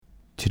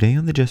Today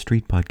on the Just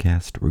Read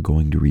podcast, we're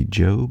going to read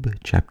Job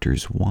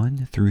chapters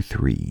 1 through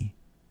 3.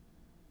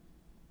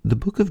 The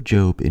book of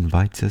Job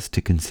invites us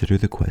to consider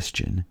the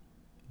question,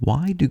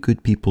 why do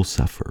good people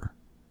suffer?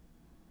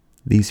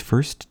 These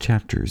first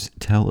chapters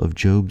tell of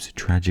Job's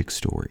tragic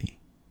story.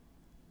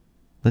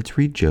 Let's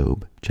read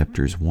Job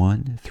chapters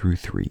 1 through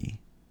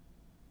 3.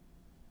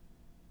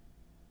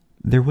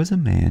 There was a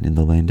man in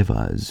the land of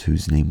Uz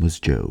whose name was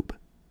Job,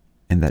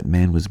 and that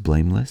man was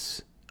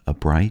blameless,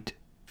 upright,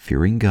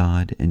 fearing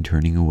God and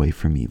turning away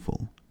from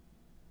evil.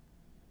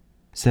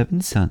 7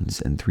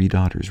 sons and 3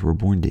 daughters were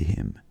born to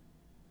him.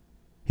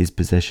 His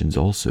possessions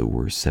also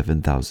were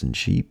 7,000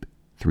 sheep,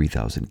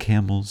 3,000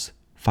 camels,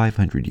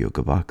 500 yoke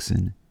of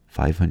oxen,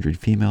 500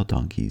 female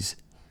donkeys,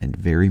 and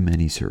very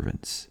many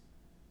servants.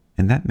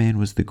 And that man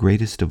was the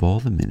greatest of all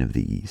the men of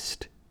the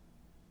East.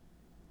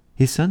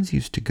 His sons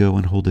used to go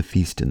and hold a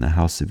feast in the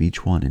house of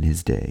each one in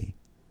his day,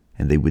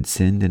 and they would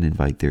send and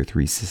invite their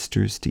 3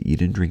 sisters to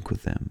eat and drink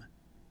with them.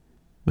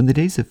 When the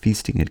days of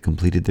feasting had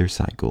completed their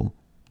cycle,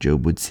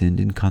 Job would send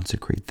and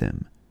consecrate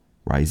them,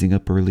 rising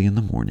up early in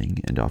the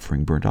morning and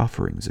offering burnt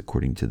offerings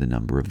according to the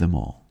number of them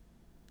all.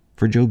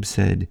 For Job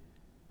said,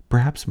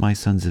 "Perhaps my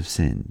sons have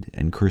sinned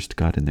and cursed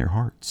God in their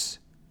hearts."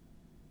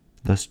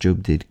 Thus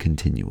Job did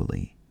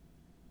continually.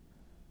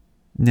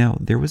 Now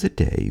there was a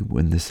day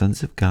when the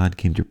sons of God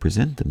came to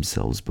present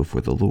themselves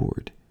before the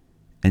Lord,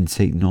 and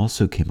Satan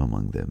also came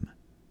among them.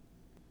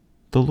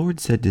 The Lord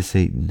said to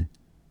Satan,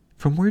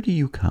 "From where do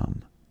you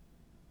come?"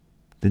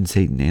 Then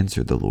Satan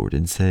answered the Lord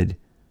and said,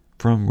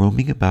 "From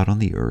roaming about on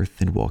the earth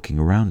and walking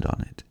around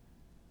on it."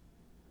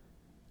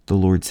 The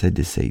Lord said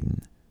to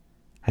Satan,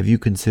 "Have you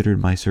considered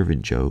my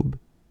servant Job?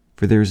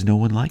 For there is no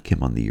one like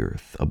him on the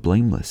earth, a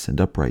blameless and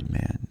upright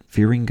man,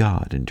 fearing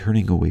God and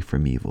turning away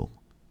from evil."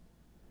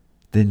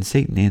 Then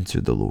Satan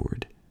answered the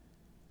Lord,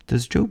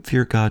 "Does Job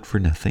fear God for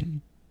nothing?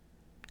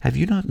 Have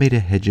you not made a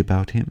hedge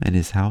about him and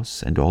his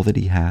house and all that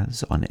he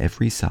has on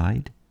every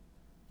side?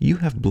 You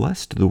have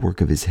blessed the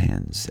work of his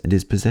hands, and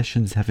his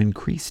possessions have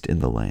increased in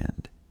the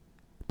land.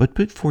 But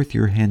put forth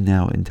your hand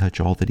now and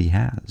touch all that he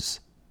has.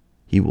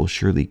 He will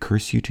surely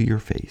curse you to your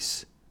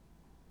face."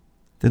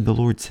 Then the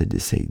Lord said to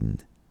Satan,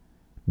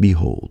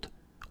 "Behold,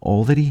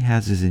 all that he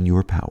has is in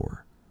your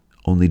power,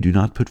 only do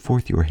not put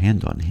forth your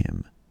hand on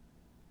him."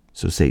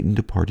 So Satan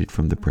departed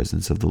from the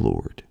presence of the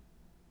Lord.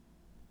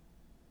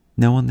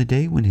 Now on the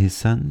day when his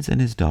sons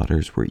and his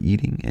daughters were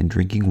eating and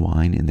drinking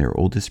wine in their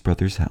oldest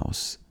brother's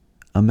house,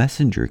 a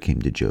messenger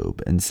came to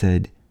Job and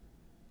said,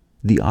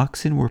 "The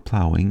oxen were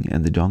plowing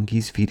and the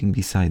donkeys feeding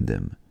beside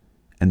them,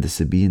 and the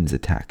Sabaeans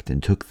attacked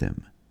and took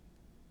them.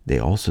 They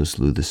also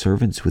slew the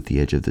servants with the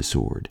edge of the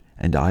sword,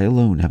 and I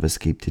alone have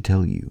escaped to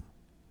tell you."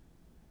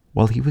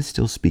 While he was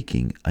still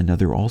speaking,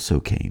 another also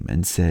came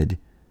and said,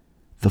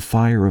 "The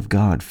fire of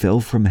God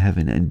fell from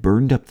heaven and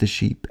burned up the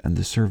sheep and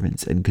the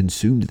servants and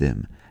consumed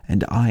them,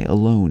 and I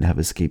alone have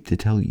escaped to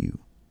tell you."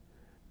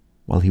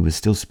 While he was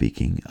still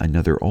speaking,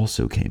 another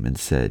also came and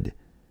said,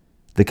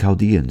 "The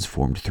Chaldeans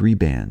formed 3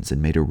 bands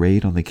and made a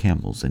raid on the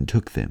camels and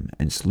took them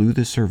and slew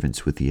the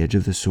servants with the edge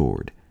of the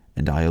sword,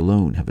 and I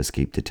alone have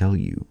escaped to tell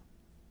you."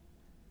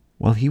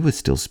 While he was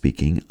still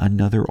speaking,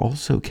 another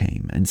also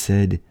came and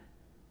said,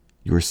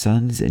 "Your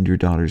sons and your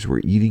daughters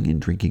were eating and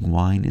drinking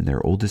wine in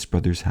their oldest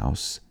brother's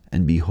house,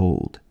 and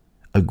behold,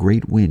 a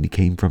great wind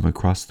came from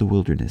across the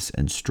wilderness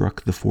and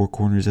struck the 4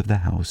 corners of the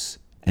house,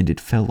 and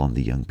it fell on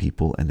the young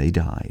people, and they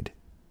died.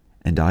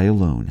 And I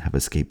alone have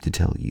escaped to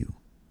tell you."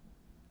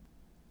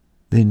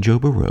 Then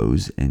Job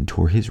arose and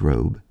tore his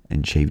robe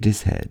and shaved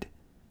his head,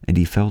 and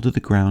he fell to the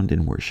ground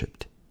and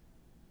worshipped.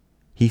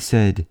 He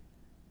said,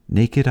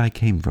 "Naked I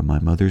came from my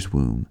mother's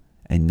womb,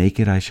 and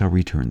naked I shall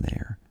return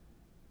there.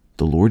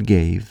 The Lord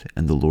gave,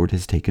 and the Lord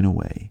has taken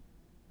away.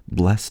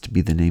 Blessed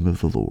be the name of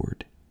the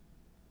Lord."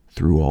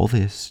 Through all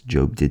this,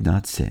 Job did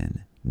not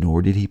sin,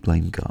 nor did he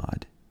blame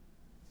God.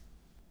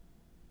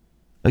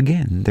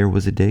 Again, there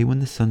was a day when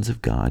the sons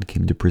of God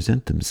came to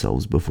present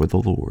themselves before the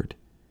Lord,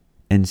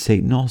 and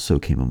Satan also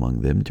came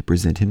among them to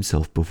present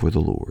himself before the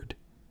Lord.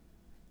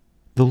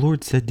 The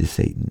Lord said to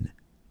Satan,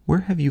 "Where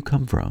have you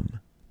come from?"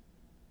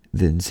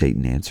 Then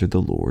Satan answered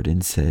the Lord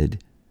and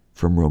said,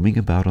 "From roaming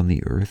about on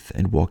the earth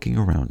and walking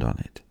around on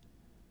it."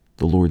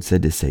 The Lord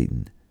said to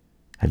Satan,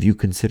 "Have you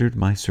considered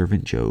my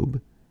servant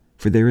Job?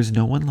 For there is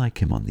no one like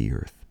him on the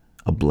earth,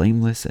 a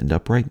blameless and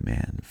upright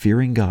man,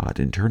 fearing God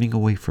and turning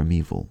away from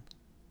evil.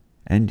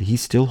 And he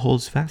still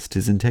holds fast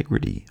his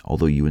integrity,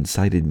 although you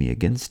incited me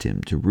against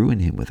him to ruin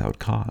him without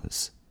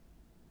cause."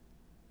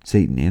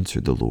 Satan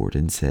answered the Lord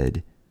and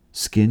said,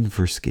 "Skin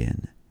for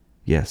skin.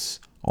 Yes,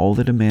 all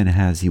that a man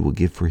has he will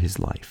give for his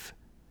life.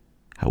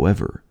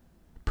 However,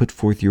 put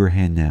forth your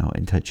hand now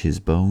and touch his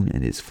bone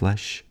and his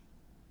flesh.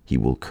 He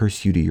will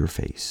curse you to your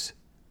face."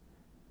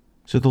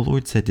 So the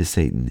Lord said to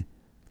Satan,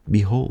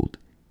 "Behold,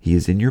 he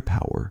is in your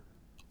power.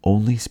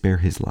 Only spare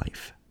his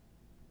life."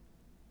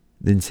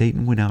 Then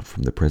Satan went out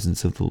from the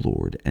presence of the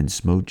Lord and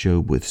smote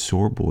Job with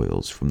sore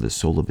boils from the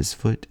sole of his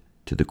foot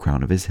to the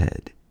crown of his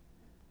head.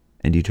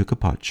 And he took a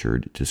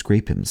potsherd to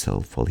scrape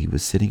himself while he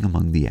was sitting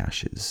among the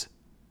ashes.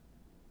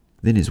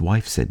 Then his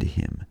wife said to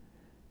him,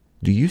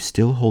 "Do you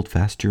still hold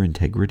fast your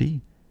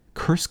integrity?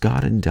 Curse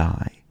God and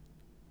die."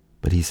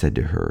 But he said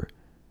to her,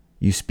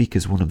 "You speak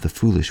as one of the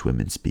foolish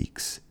women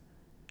speaks.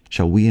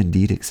 Shall we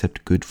indeed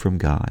accept good from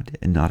God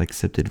and not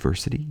accept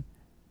adversity?"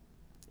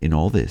 In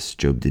all this,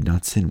 Job did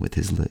not sin with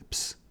his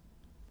lips.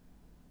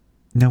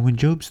 Now when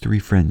Job's 3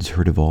 friends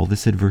heard of all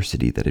this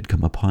adversity that had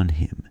come upon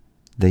him,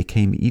 they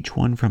came each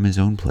one from his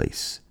own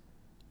place: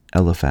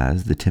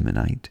 Eliphaz the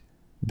Temanite,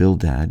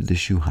 Bildad the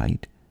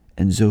Shuhite,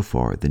 and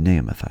Zophar the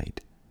Naamathite.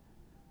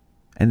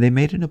 And they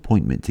made an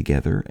appointment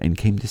together and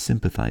came to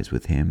sympathize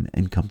with him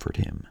and comfort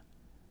him.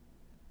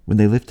 When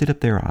they lifted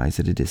up their eyes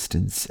at a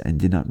distance and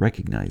did not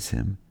recognize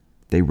him,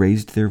 they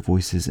raised their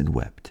voices and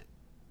wept.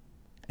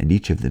 And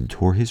each of them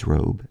tore his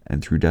robe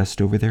and threw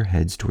dust over their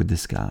heads toward the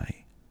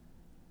sky.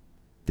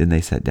 Then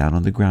they sat down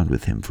on the ground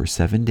with him for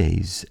 7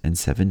 days and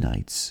 7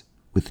 nights,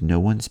 with no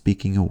one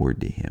speaking a word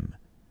to him,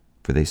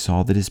 for they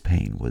saw that his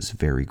pain was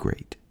very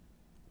great.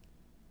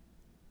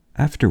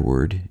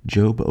 Afterward,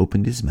 Job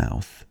opened his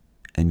mouth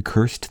and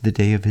cursed the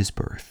day of his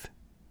birth.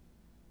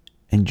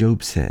 And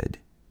Job said,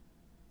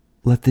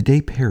 "Let the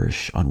day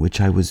perish on which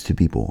I was to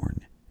be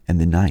born, and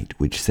the night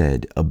which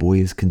said, a boy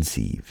is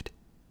conceived.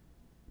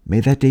 May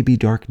that day be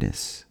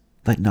darkness.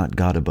 Let not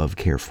God above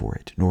care for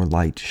it, nor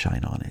light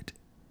shine on it.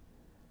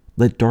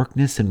 Let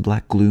darkness and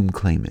black gloom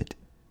claim it.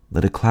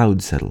 Let a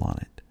cloud settle on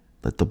it.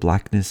 Let the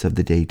blackness of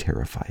the day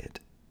terrify it.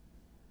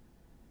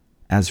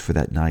 As for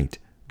that night,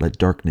 let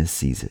darkness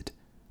seize it.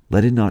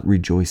 Let it not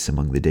rejoice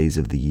among the days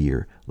of the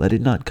year. Let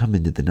it not come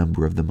into the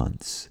number of the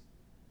months.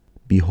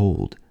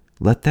 Behold,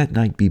 let that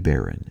night be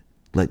barren.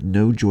 Let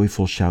no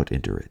joyful shout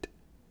enter it.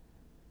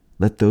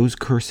 Let those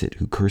curse it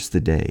who curse the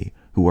day,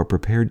 who are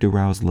prepared to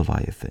rouse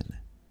Leviathan.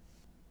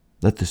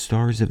 Let the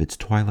stars of its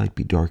twilight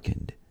be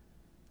darkened.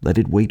 Let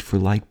it wait for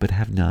light but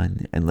have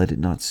none, and let it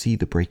not see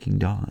the breaking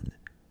dawn,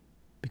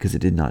 because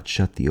it did not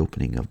shut the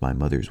opening of my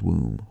mother's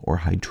womb, or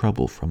hide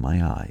trouble from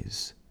my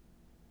eyes.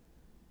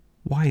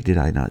 Why did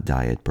I not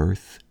die at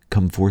birth,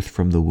 come forth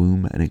from the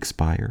womb and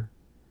expire?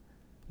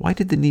 Why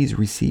did the knees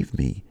receive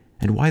me,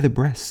 and why the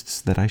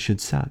breasts that I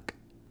should suck?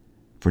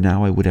 For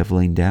now I would have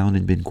lain down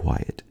and been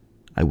quiet.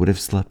 I would have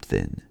slept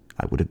then,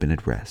 I would have been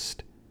at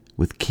rest,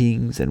 with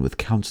kings and with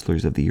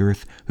counselors of the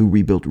earth who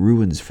rebuilt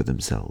ruins for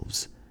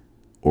themselves,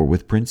 or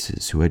with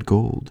princes who had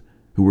gold,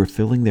 who were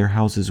filling their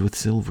houses with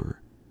silver.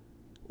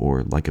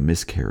 Or like a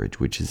miscarriage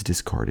which is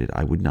discarded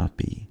I would not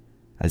be,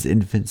 as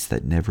infants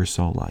that never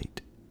saw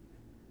light.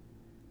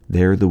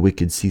 There the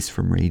wicked cease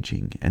from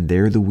raging, and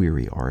there the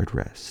weary are at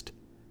rest.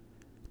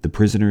 The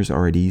prisoners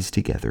are at ease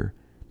together,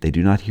 they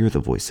do not hear the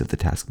voice of the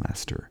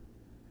taskmaster.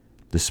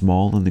 The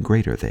small and the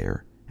great are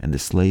there, and the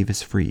slave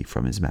is free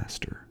from his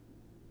master.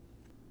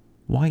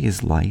 Why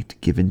is light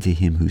given to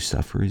him who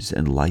suffers,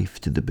 and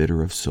life to the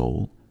bitter of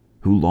soul,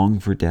 who long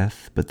for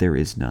death, but there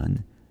is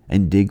none,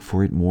 and dig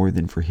for it more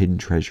than for hidden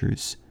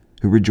treasures,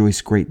 who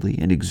rejoice greatly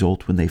and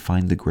exult when they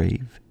find the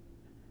grave?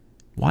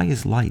 Why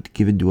is light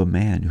given to a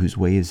man whose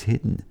way is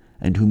hidden,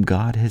 and whom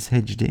God has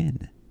hedged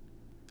in?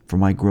 For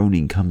my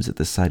groaning comes at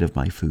the sight of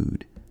my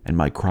food, and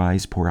my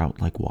cries pour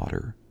out like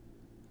water.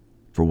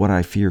 For what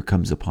I fear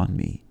comes upon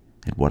me,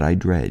 and what I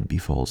dread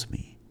befalls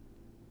me.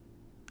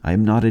 I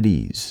am not at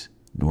ease,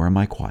 nor am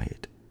I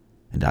quiet,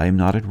 and I am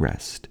not at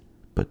rest,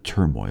 but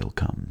turmoil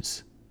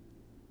comes."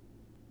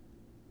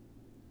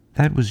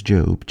 That was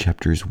Job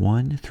chapters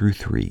 1 through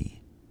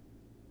 3.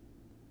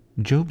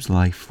 Job's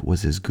life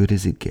was as good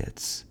as it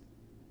gets.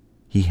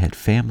 He had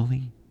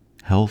family,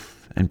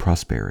 health, and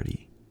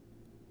prosperity.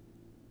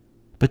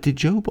 But did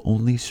Job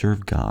only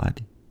serve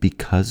God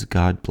because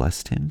God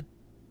blessed him?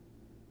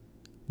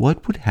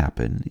 What would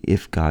happen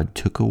if God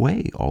took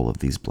away all of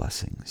these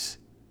blessings?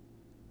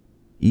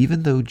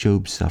 Even though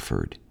Job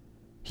suffered,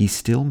 he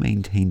still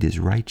maintained his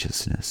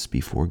righteousness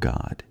before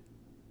God.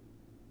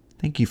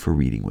 Thank you for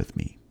reading with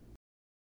me.